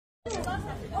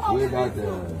Way back there.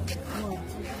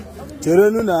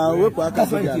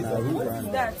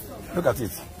 Look at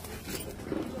it.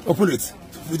 Open it.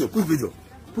 Video. Put video.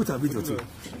 Put a video too.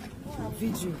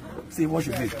 Video. See what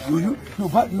you did. You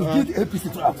did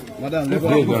APC trap. Madam,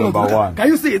 number one. Can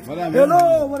you see it? Madam,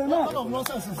 hello, madam.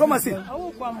 Come and see.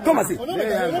 Come and see.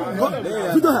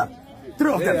 Video her.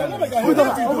 Three of them.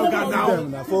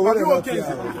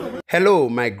 Hello,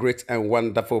 my great and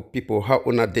wonderful people. How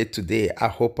una day today? I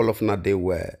hope all of una day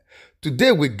well.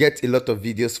 Today we get a lot of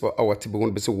videos for our team. We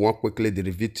want to be one quickly the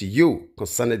review to you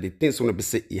concerning the things we want to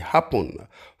say it happened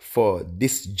for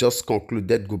this just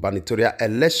concluded gubernatorial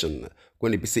election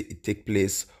when it be say it take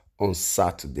place on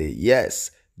Saturday.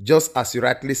 Yes, just as you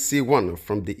rightly see one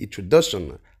from the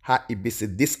introduction, how it be say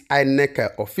this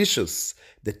INEC officials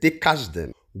they take catch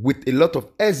them with a lot of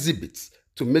exhibits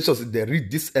to make sure that they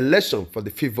read this election for the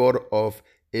favor of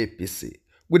APC.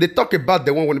 We they talk about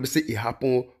the one when we say it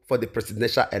happened for the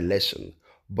presidential election,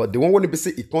 but the one when we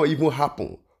say it can't even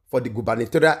happen for the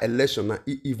gubernatorial election and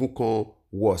it even can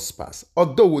worse pass.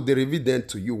 Although we they reveal them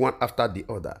to you one after the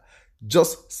other,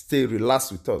 just stay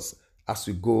relaxed with us as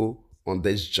we go on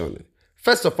this journey.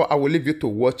 First of all, I will leave you to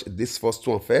watch this first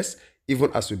one first, even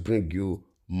as we bring you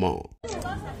more.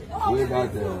 Way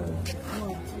back there.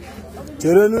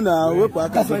 Look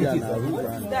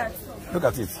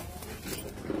at it.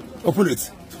 Open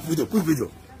it. Video. Put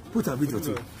video. Put a video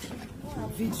too.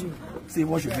 Video. See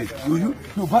what you did. You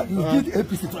did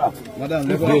APC trap. Madam,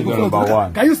 number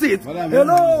one. Can you see it? Madam,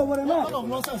 hello, madam.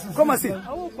 Come and see.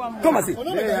 Come and see.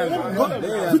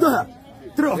 Video her.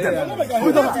 Three of them.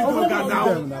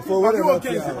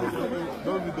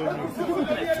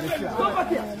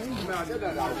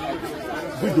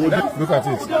 Look at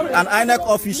it. An INEC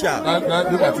official.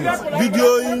 Look at it.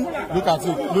 Videoing. Look at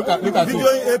it. Look at it.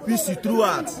 Videoing APC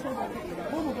throughout.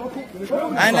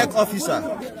 INEC officer.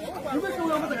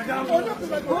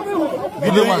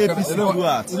 Videoing APC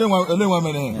throughout.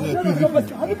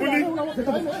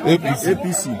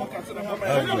 APC.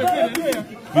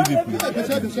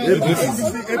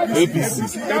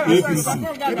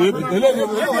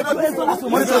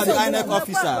 Look at the INEC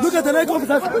officers. Look at the INEC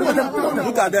officers.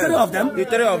 Look at them. Three of them. The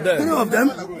three of them. Three of them.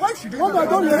 These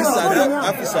are the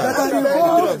officers. The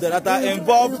three of them that are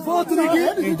involved in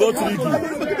vote rigging.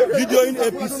 Videoing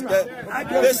APC,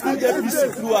 testing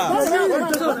APC throughout.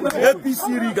 APC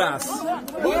riggers.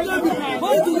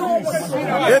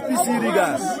 APC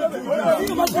riggers.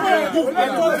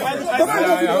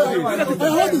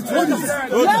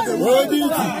 Hold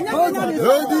it.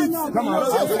 Come on.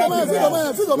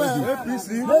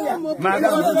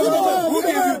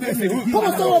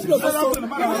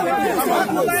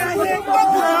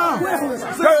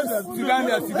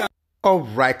 All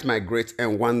right, my great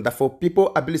and wonderful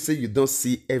people, I believe say you don't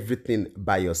see everything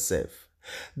by yourself.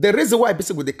 The reason why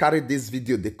basically they carry this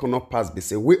video, they cannot pass, they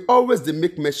say, we always they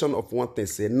make mention of one thing,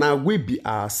 say, now we be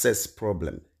our access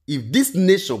problem. If this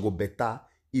nation go better,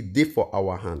 it dey for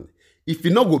our hand. If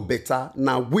it not go better,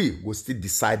 now we will still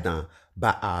decide now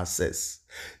by ourselves.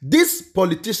 These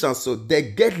politicians, so they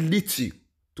get little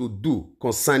to do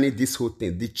concerning this whole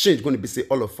thing. The change going to be say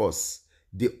all of us,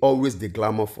 they always the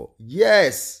glamour for.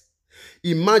 Yes.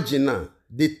 Imagine now,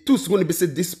 the tools going to be say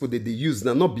this people that they use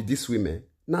now, not be these women.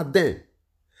 Now then,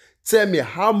 tell me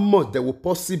how much they will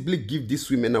possibly give these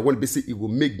women now when they say it will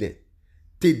make them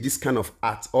take this kind of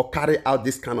art or carry out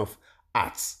this kind of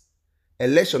arts.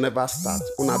 Election never starts.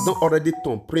 Una don't already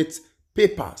turn print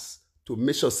papers to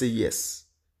make sure say yes,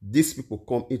 these people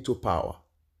come into power.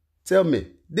 Tell me,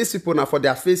 these people now for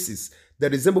their faces, they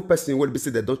resemble person when they say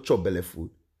they don't chop belly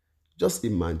food. Just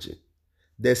imagine.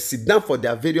 They sit down for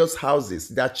their various houses.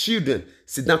 Their children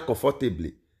sit down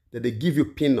comfortably. Then they give you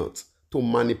peanuts to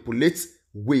manipulate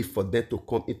way for them to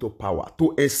come into power,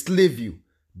 to enslave you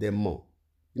them more.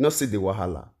 You know, see the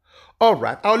wahala. All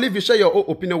right, I'll leave you share your own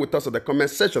opinion with us in the comment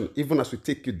section, even as we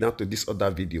take you down to this other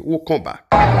video. We'll come back.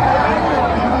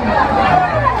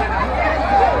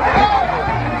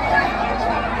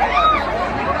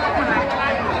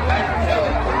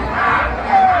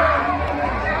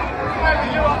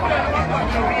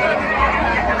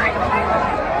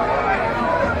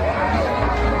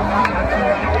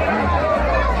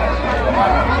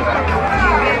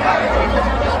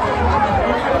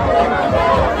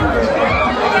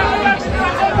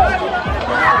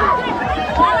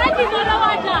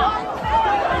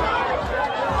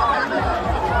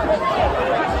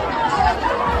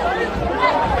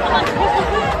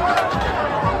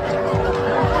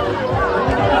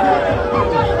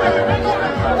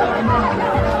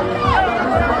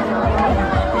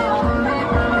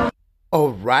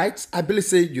 All right, I believe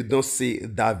say you don't see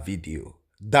that video.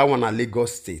 That one at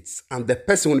Lagos State. And the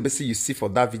person when you see for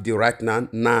that video right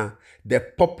now, the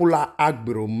popular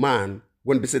Agbero man,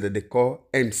 when that they call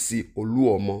MC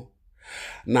Oluomo.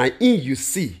 Now, in you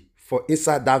see, for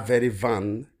inside that very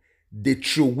van, they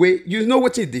throw away, you know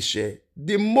what they share?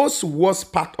 The most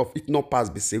worst part of it not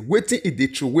pass, waiting if they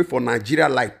throw away for Nigeria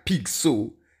like pigs,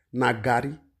 so, na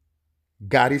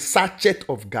Gary, sachet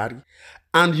of Gary.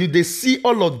 And they see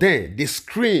all of them, they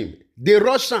scream, they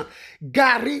rush on,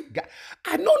 Gary.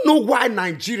 I don't know why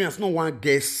Nigerians no one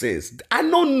get sense. I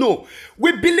don't know.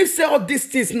 We believe say all these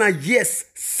things now, yes,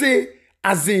 say,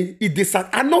 as in, it is.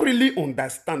 I don't really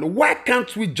understand. Why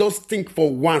can't we just think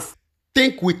for once?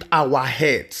 Think with our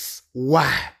heads.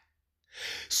 Why?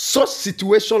 Such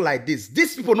situation like this,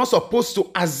 these people not supposed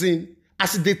to, as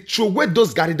they throw away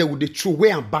those Gary, they would throw away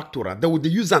and back to her. They would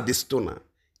use the stoner.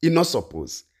 You not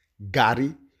suppose.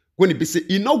 Gary, when it be say,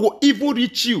 you know go even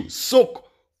reach you, soak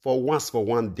for once for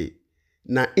one day.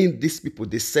 Now in these people,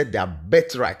 they said their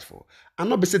birthright for. And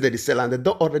not be say that they sell and they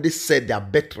don't already said their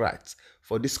birthright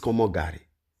for this common Gary.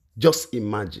 Just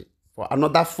imagine. For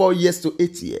another 4 years to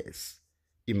 8 years.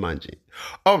 Imagine.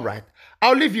 All right.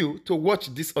 I'll leave you to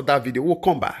watch this other video. We'll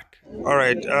come back. All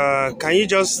right. Can you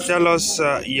just tell us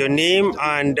your name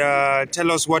and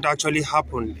tell us what actually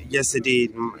happened yesterday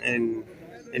in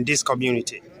this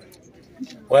community?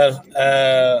 Well,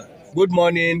 good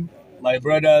morning, my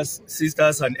brothers,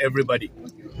 sisters, and everybody.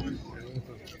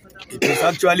 It is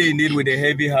actually indeed with a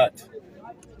heavy heart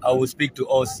I will speak to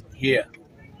us here.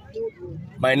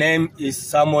 My name is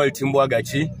Samuel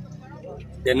Timbuagachi,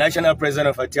 the National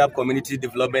President of Atiap Community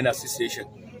Development Association,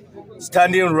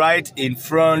 standing right in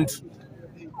front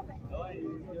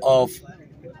of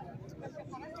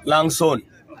Langson,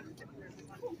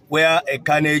 where a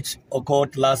carnage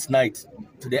occurred last night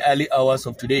to the early hours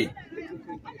of today,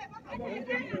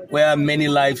 where many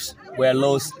lives were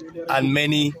lost and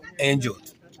many injured.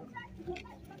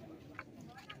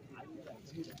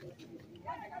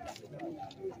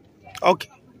 Okay.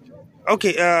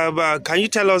 Can you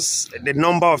tell us the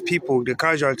number of people, the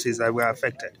casualties that were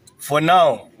affected? For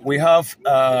now, we have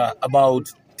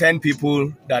about 10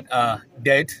 people that are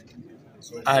dead,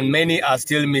 and many are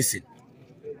still missing.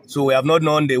 So we have not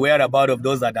known the whereabouts of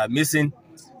those that are missing,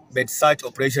 but such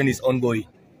operation is ongoing.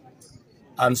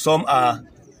 And some are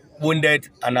wounded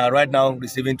and are right now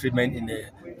receiving treatment in the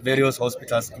various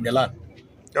hospitals in the land.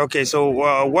 Okay,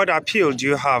 so what appeal do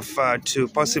you have to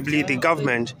possibly the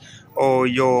government or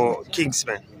your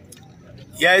kinsmen?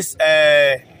 Yes,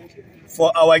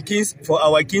 for our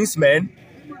kinsmen,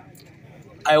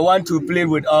 I want to plead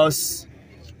with us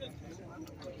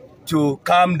to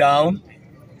calm down.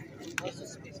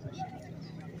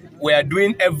 We are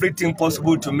doing everything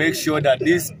possible to make sure that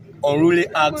this unruly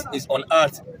act is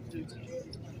unearthed.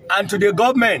 And to the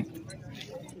government,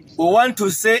 we want to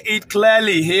say it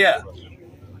clearly here,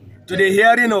 to the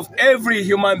hearing of every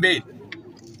human being,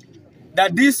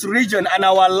 that this region and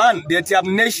our land, the Atiap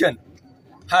Nation,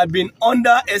 have been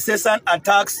under incessant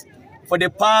attacks for the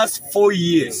past 4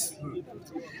 years.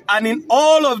 And in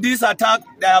all of these attacks,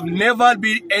 there have never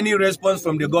been any response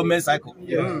from the government cycle.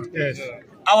 Yeah. Yes.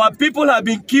 Our people have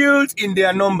been killed in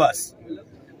their numbers.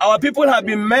 Our people have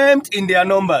been maimed in their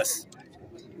numbers.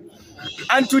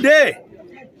 And today,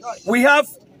 we have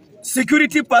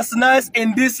security personnel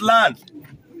in this land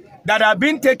that have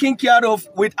been taken care of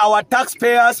with our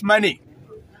taxpayers' money.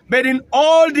 But in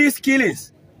all these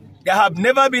killings, there have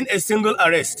never been a single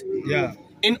arrest. Yeah.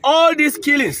 In all these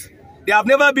killings, there have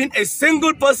never been a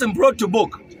single person brought to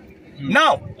book.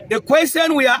 Now, the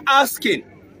question we are asking,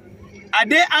 are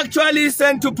they actually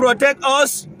sent to protect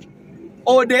us,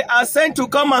 or they are sent to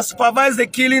come and supervise the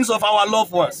killings of our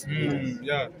loved ones?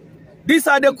 Yeah. These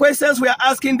are the questions we are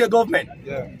asking the government.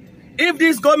 Yeah. If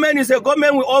this government is a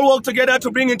government we all work together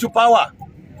to bring into power,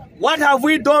 what have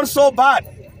we done so bad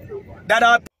that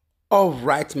our... All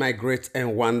right, my great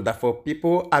and wonderful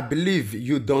people, I believe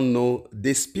you don't know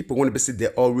these people. When they say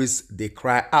they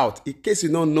cry out. In case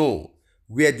you don't know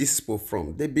where these people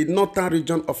from, they be northern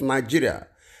region of Nigeria.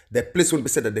 The place when they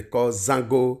say that they call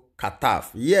Zango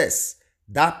Kataf. Yes,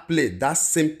 that place, that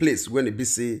same place when they be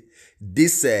say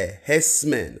this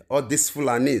herdsmen or these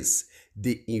Fulanis,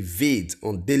 they invade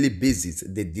on daily basis,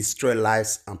 they destroy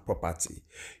lives and property.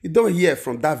 You don't hear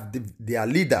from that their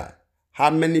leader how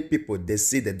many people they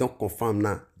say they don't confirm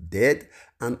now dead,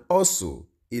 and also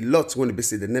a lot when they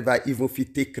say they never even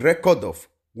fit take record of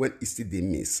when it's still they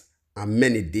miss, and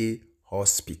many day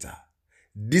hospital.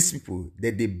 These people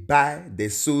they buy the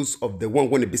souls of the one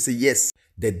when they say yes,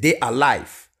 that they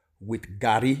alive with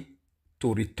Gary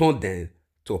to return them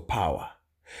to power.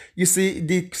 You see,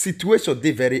 the situation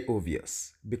they very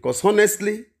obvious, because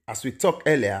honestly, as we talked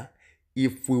earlier,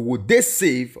 if we would they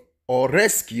save or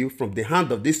rescue from the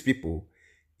hand of these people,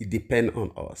 it depends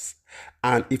on us.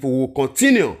 And if we will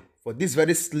continue for this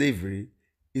very slavery,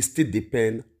 it still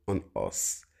depends on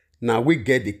us. Now we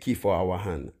get the key for our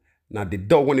hand. Now the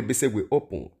door when it be said we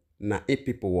open, now if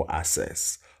people will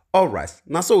access. All right,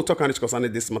 now so we'll talk on this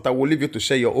concerning this matter. We'll leave you to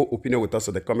share your own opinion with us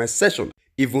in the comment section,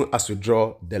 even as we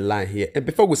draw the line here. And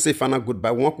before we say final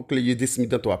goodbye, we want to quickly use this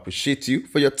medium to appreciate you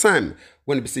for your time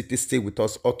when you be sitting stay with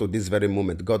us up to this very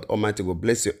moment. God Almighty will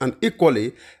bless you. And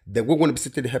equally, then we're going to be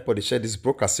sitting to help us to share this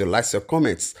broadcast, your likes, your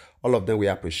comments. All of them, we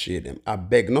appreciate them. I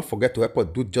beg, not forget to help us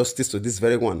do justice to this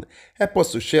very one. Help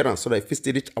us to share and so that if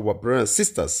we reach our brothers and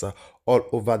sisters all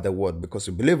over the world, because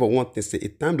we believe on one thing, say, a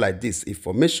time like this,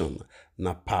 information,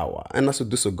 not power. And as we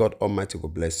do so, God Almighty will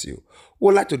bless you. We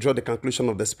would like to draw the conclusion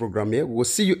of this program here. We'll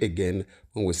see you again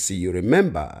when we see you.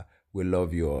 Remember, we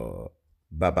love you all.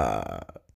 Bye-bye.